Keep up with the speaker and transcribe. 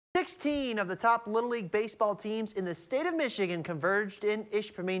16 of the top Little League baseball teams in the state of Michigan converged in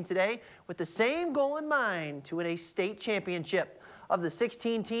Ishpeming today with the same goal in mind, to win a state championship. Of the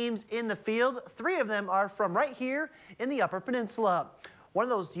 16 teams in the field, 3 of them are from right here in the Upper Peninsula. One of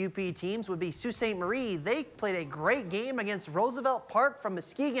those UP teams would be Sault Ste. Marie. They played a great game against Roosevelt Park from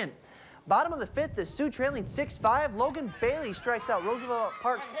Muskegon. Bottom of the 5th, the Sioux trailing 6-5. Logan Bailey strikes out Roosevelt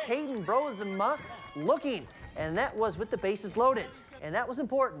Park's Caden Brozema looking, and that was with the bases loaded. And that was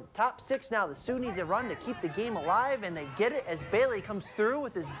important. Top 6 now. The Sioux needs a run to keep the game alive, and they get it as Bailey comes through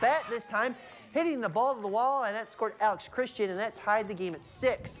with his bat this time, hitting the ball to the wall, and that scored Alex Christian, and that tied the game at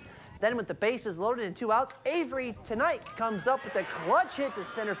 6. Then with the bases loaded and 2 outs, Avery Tonight comes up with a clutch hit to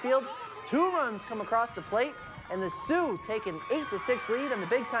center field. 2 runs come across the plate, and the Sioux take an 8-6 lead on the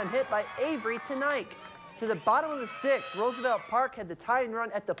big-time hit by Avery Tonight. To the bottom of the 6th, Roosevelt Park had the tying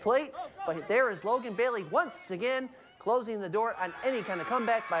run at the plate, but there is Logan Bailey once again closing the door on any kind of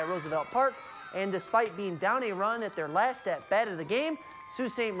comeback by Roosevelt Park. And despite being down a run at their last at-bat of the game,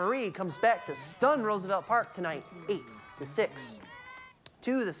 Sault Ste. Marie comes back to stun Roosevelt Park tonight, 8-6.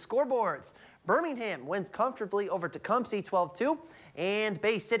 To the scoreboards, Birmingham wins comfortably over Tecumseh 12-2, and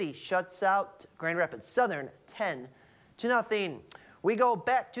Bay City shuts out Grand Rapids Southern 10-0. We go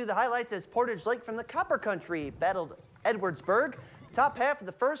back to the highlights as Portage Lake from the Copper Country battled Edwardsburg. Top half of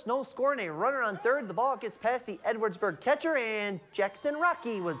the first, no score and a runner on third. The ball gets past the Edwardsburg catcher, and Jackson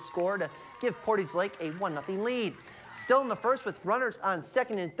Rocky would score to give Portage Lake a 1-0 lead. Still in the first with runners on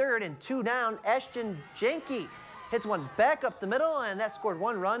second and third and 2 down, Ashton Janke hits one back up the middle, and that scored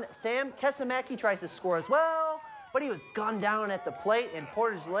 1 run. Sam Kesamaki tries to score as well, but he was gunned down at the plate, and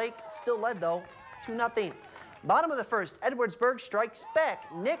Portage Lake still led, though, 2-0. Bottom of the first, Edwardsburg strikes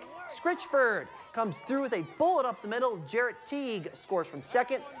back. Nick Scritchford comes through with a bullet up the middle. Jarrett Teague scores from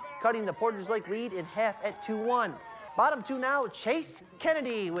second, cutting the Portage Lake lead in half at 2-1. Bottom 2 now, Chase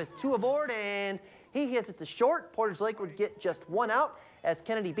Kennedy with 2 aboard, and he hits it to short. Portage Lake would get just 1 out. As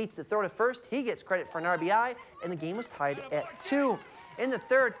Kennedy beats the throw to first, he gets credit for an RBI, and the game was tied at 2. In the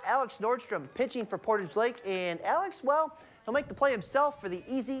third, Alex Nordstrom pitching for Portage Lake, and Alex, well, he'll make the play himself for the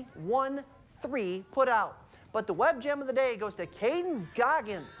easy 1-3 put out. But the web gem of the day goes to Caden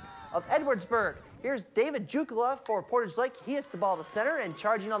Goggins of Edwardsburg. Here's David Jukula for Portage Lake. He hits the ball to center, and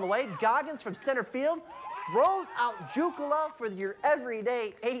charging on the way, Goggins from center field throws out Jukula for your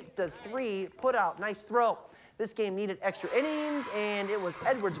everyday 8-3 put out. Nice throw. This game needed extra innings, and it was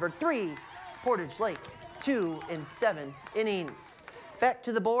Edwardsburg 3, Portage Lake 2 in 7 innings. Back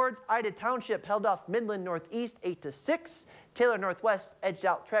to the boards, Ida Township held off Midland Northeast 8-6. Taylor Northwest edged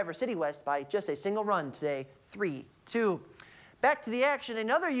out Traverse City West by just a single run today, 3-2. Back to the action,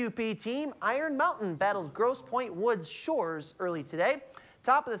 another UP team, Iron Mountain battled Grosse Pointe Woods Shores early today.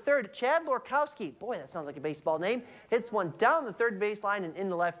 Top of the third, Chad Lorkowski, boy, that sounds like a baseball name, hits one down the third baseline and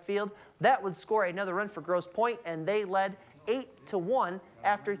into left field. That would score another run for Grosse Pointe, and they led 8-1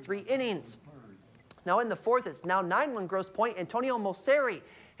 after 3 innings. Now in the fourth, it's now 9-1 Grosse Pointe. Antonio Moseri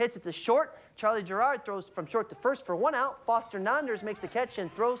hits it to short. Charlie Gerard throws from short to first for 1 out. Foster Nanders makes the catch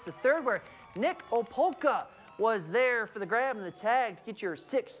and throws to third, where Nick Opolka was there for the grab and the tag to get your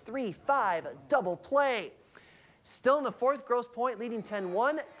 6-3-5 double play. Still in the fourth, Grosse Pointe leading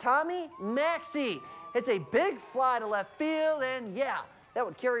 10-1. Tommy Maxey hits a big fly to left field, and yeah, that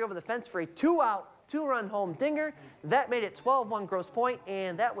would carry over the fence for a 2-out, 2-run home dinger. That made it 12-1 Grosse Pointe,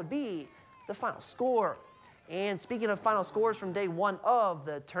 and that would be the final score. And speaking of final scores from day 1 of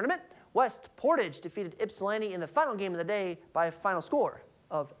the tournament, West Portage defeated Ypsilanti in the final game of the day by a final score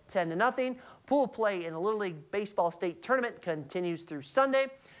of 10-0. Pool play in the Little League Baseball State Tournament continues through Sunday.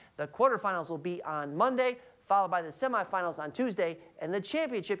 The quarterfinals will be on Monday, followed by the semifinals on Tuesday, and the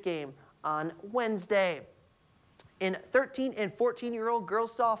championship game on Wednesday. In 13 and 14-year-old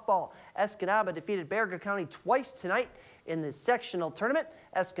girls softball, Escanaba defeated Baraga County twice tonight in the sectional tournament.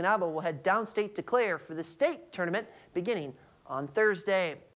 Escanaba will head downstate to Clare for the state tournament beginning on Thursday.